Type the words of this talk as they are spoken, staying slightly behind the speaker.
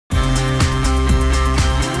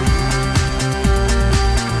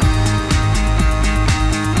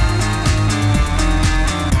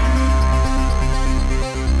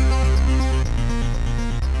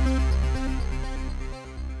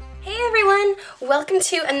Welcome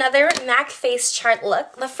to another MAC face chart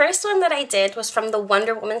look. The first one that I did was from the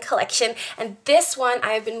Wonder Woman collection, and this one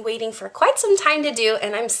I've been waiting for quite some time to do,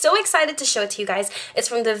 and I'm so excited to show it to you guys. It's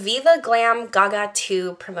from the VIVA GLAM GAGA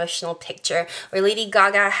 2 promotional picture, where Lady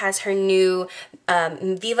Gaga has her new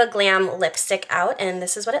VIVA GLAM lipstick out, and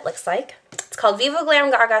this is what it looks like. It's called VIVA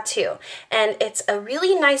GLAM GAGA 2, and it's a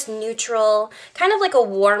really nice neutral, kind of like a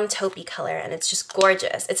warm taupey color, and it's just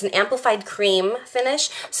gorgeous. It's an amplified cream finish,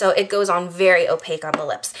 so it goes on very opaque on the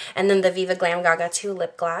lips. And then the VIVA GLAM GAGA 2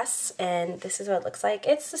 lip gloss, and this is what it looks like.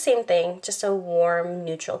 It's the same thing, just a warm,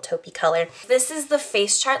 neutral taupey color. This is the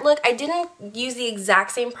face chart look. I didn't use the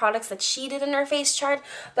exact same products that she did in her face chart,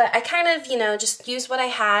 but I kind of, you know, just used what I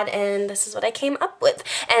had, and this is what I came up with.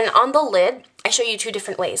 And on the lid, I show you two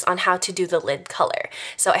different ways on how to do the lid color.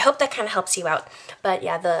 So I hope that kind of helps you out. But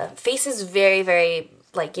yeah, the face is very, very,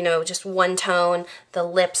 like, you know, just one tone. The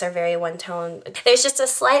lips are very one tone. There's just a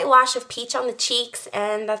slight wash of peach on the cheeks,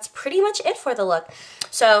 and that's pretty much it for the look.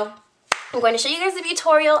 So I'm going to show you guys the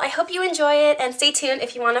tutorial. I hope you enjoy it, and stay tuned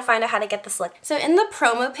if you want to find out how to get this look. So in the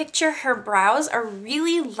promo picture, her brows are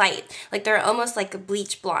really light, like they're almost like a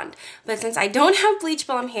bleach blonde. But since I don't have bleach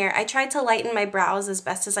blonde hair, I tried to lighten my brows as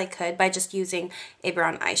best as I could by just using a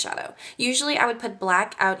brown eyeshadow. Usually I would put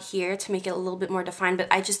black out here to make it a little bit more defined, but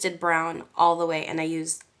I just did brown all the way, and I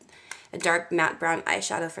used a dark matte brown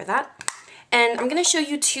eyeshadow for that. And I'm going to show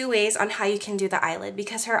you two ways on how you can do the eyelid,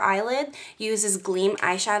 because her eyelid uses Gleam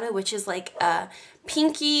eyeshadow, which is like a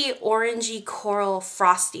pinky, orangey, coral,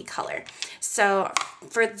 frosty color. So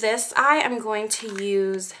for this eye, I'm going to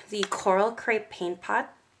use the Coral Crepe Paint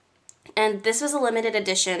Pot. And this was a limited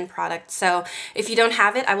edition product, so if you don't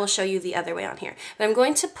have it, I will show you the other way on here. But I'm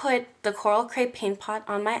going to put the Coral Crepe Paint Pot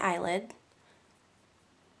on my eyelid.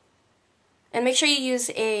 And make sure you use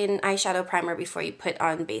an eyeshadow primer before you put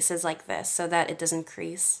on bases like this so that it doesn't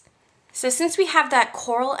crease. So since we have that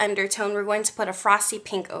coral undertone, we're going to put a frosty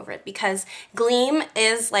pink over it, because Gleam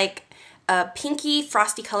is like a pinky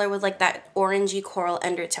frosty color with like that orangey coral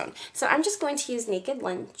undertone. So I'm just going to use Naked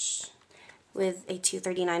Lunch with a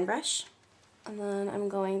 239 brush. And then I'm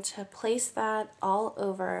going to place that all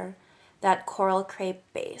over that Coral Crepe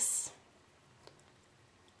base.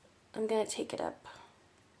 I'm going to take it up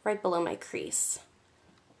right below my crease.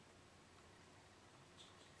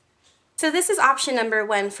 So this is option number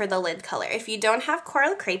one for the lid color. If you don't have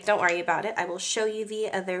Coral Crepe, don't worry about it. I will show you the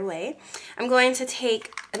other way. I'm going to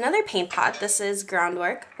take another paint pot. This is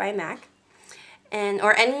Groundwork by MAC,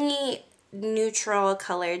 or any neutral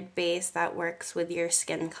colored base that works with your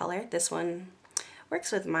skin color. This one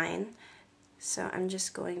works with mine. So I'm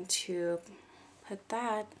just going to put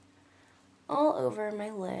that all over my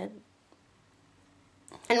lid.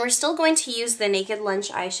 And we're still going to use the Naked Lunch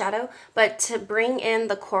eyeshadow, but to bring in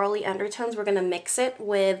the corally undertones, we're going to mix it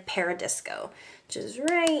with Paradisco, which is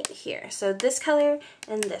right here. So this color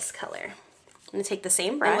and this color. I'm going to take the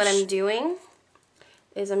same brush. And what I'm doing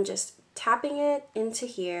is I'm just tapping it into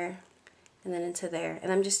here and then into there.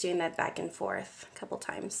 And I'm just doing that back and forth a couple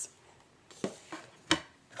times.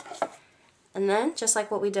 And then, just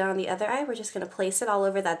like what we did on the other eye, we're just going to place it all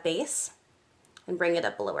over that base and bring it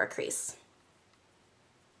up below our crease.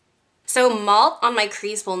 So malt on my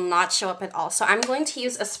crease will not show up at all. So I'm going to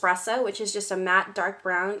use Espresso, which is just a matte dark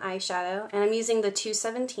brown eyeshadow. And I'm using the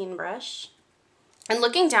 217 brush. And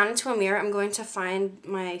looking down into a mirror, I'm going to find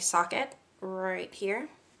my socket right here.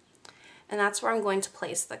 And that's where I'm going to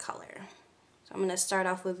place the color. So I'm going to start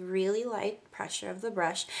off with really light pressure of the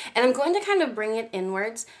brush. And I'm going to kind of bring it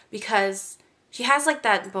inwards, because she has like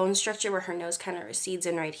that bone structure where her nose kind of recedes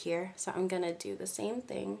in right here. So I'm going to do the same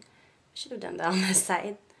thing. I should have done that on this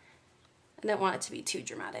side. I didn't want it to be too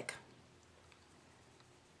dramatic.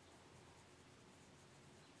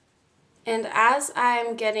 And as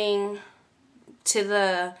I'm getting to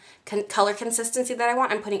the color consistency that I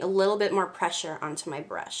want, I'm putting a little bit more pressure onto my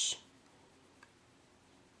brush.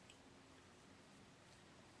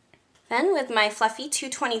 Then with my fluffy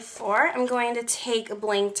 224, I'm going to take a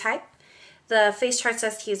Blanc Type. The face chart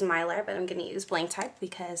says to use Mylar, but I'm going to use Blanc Type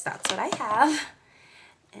because that's what I have.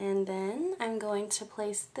 And then I'm going to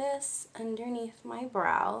place this underneath my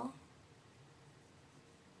brow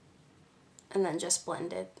and then just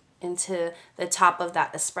blend it into the top of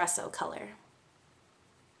that espresso color.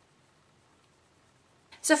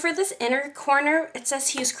 So for this inner corner, it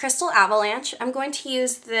says to use Crystal Avalanche. I'm going to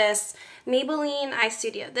use this Maybelline Eye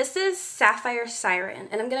Studio. This is Sapphire Siren,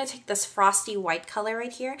 and I'm going to take this frosty white color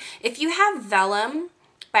right here. If you have Vellum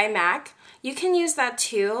by MAC, you can use that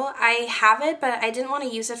too. I have it, but I didn't want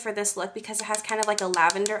to use it for this look because it has kind of like a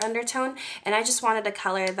lavender undertone, and I just wanted a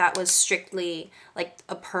color that was strictly like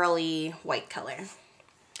a pearly white color.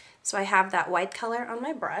 So I have that white color on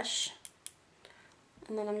my brush.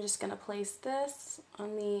 And then I'm just going to place this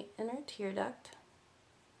on the inner tear duct.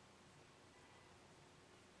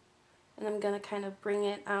 And I'm going to kind of bring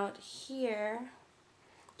it out here,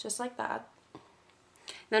 just like that.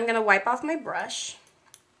 Then I'm going to wipe off my brush.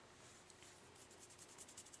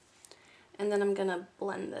 And then I'm going to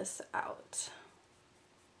blend this out.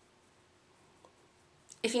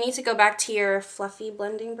 If you need to go back to your fluffy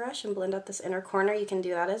blending brush and blend out this inner corner, you can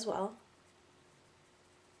do that as well.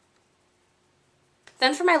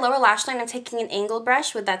 Then for my lower lash line, I'm taking an angled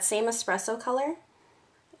brush with that same espresso color.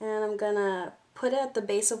 And I'm going to put it at the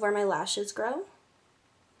base of where my lashes grow.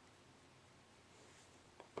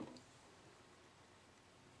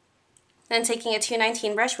 Then taking a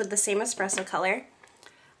 219 brush with the same espresso color,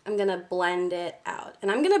 I'm going to blend it out.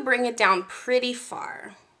 And I'm going to bring it down pretty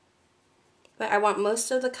far. But I want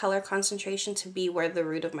most of the color concentration to be where the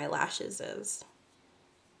root of my lashes is.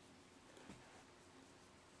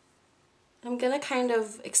 I'm going to kind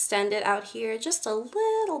of extend it out here just a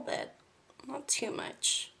little bit, not too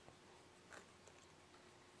much.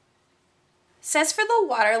 It says for the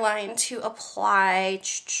waterline to apply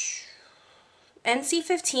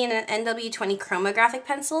NC15 and NW20 chromographic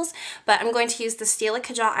pencils, but I'm going to use the Stila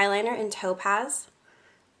Kajal eyeliner in Topaz.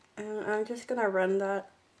 And I'm just going to run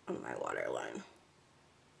that on my waterline.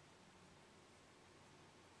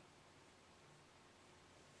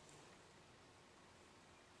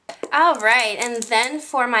 Alright, and then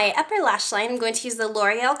for my upper lash line, I'm going to use the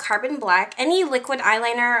L'Oreal Carbon Black. Any liquid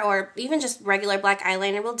eyeliner or even just regular black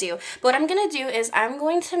eyeliner will do. But what I'm going to do is I'm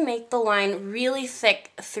going to make the line really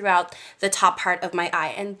thick throughout the top part of my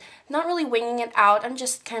eye. And not really winging it out, I'm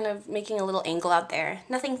just kind of making a little angle out there.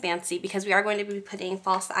 Nothing fancy because we are going to be putting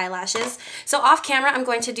false eyelashes. So off camera, I'm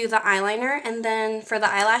going to do the eyeliner. And then for the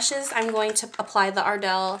eyelashes, I'm going to apply the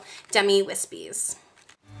Ardelle Demi Wispies.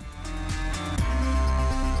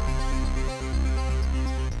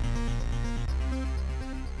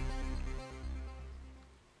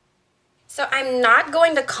 So I'm not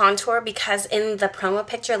going to contour because in the promo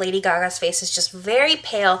picture, Lady Gaga's face is just very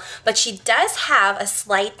pale, but she does have a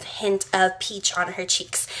slight hint of peach on her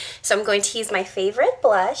cheeks. So I'm going to use my favorite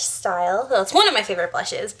blush style. Well, it's one of my favorite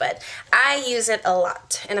blushes, but I use it a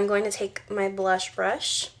lot. And I'm going to take my blush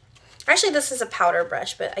brush. Actually, this is a powder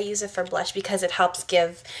brush, but I use it for blush because it helps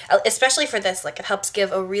give, especially for this look, it helps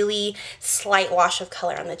give a really slight wash of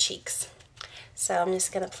color on the cheeks. So I'm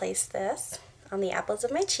just going to place this on the apples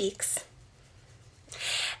of my cheeks.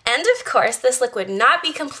 And of course, this look would not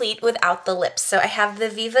be complete without the lips. So I have the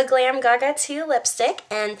VIVA GLAM GAGA 2 lipstick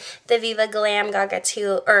and the VIVA GLAM GAGA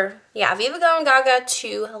 2, VIVA GLAM GAGA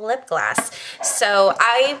 2 lip gloss. So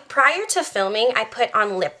prior to filming, I put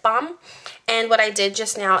on lip balm. And what I did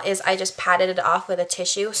just now is I just patted it off with a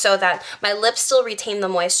tissue so that my lips still retain the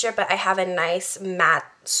moisture, but I have a nice matte,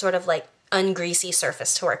 sort of like ungreasy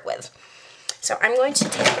surface to work with. So I'm going to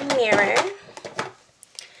take a mirror.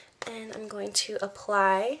 And I'm going to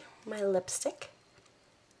apply my lipstick.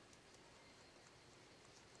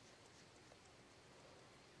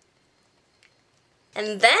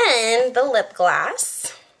 And then the lip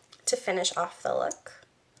gloss to finish off the look.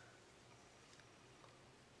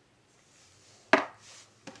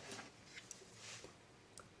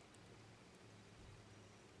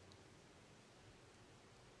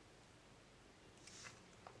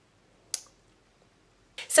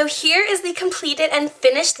 So here is the completed and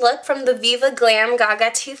finished look from the VIVA GLAM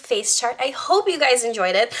GAGA 2 face chart. I hope you guys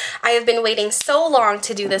enjoyed it. I have been waiting so long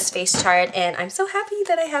to do this face chart, and I'm so happy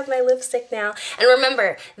that I have my lipstick now. And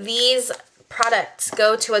remember, these products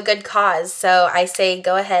go to a good cause, so I say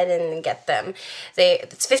go ahead and get them.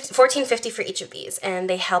 It's $14.50 for each of these, and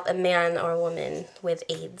they help a man or a woman with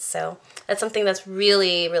AIDS. So that's something that's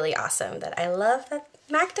really, really awesome that I love that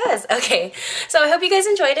MAC does. Okay, so I hope you guys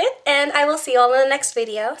enjoyed it, and I will see you all in the next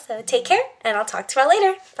video. So take care, and I'll talk to you all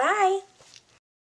later. Bye!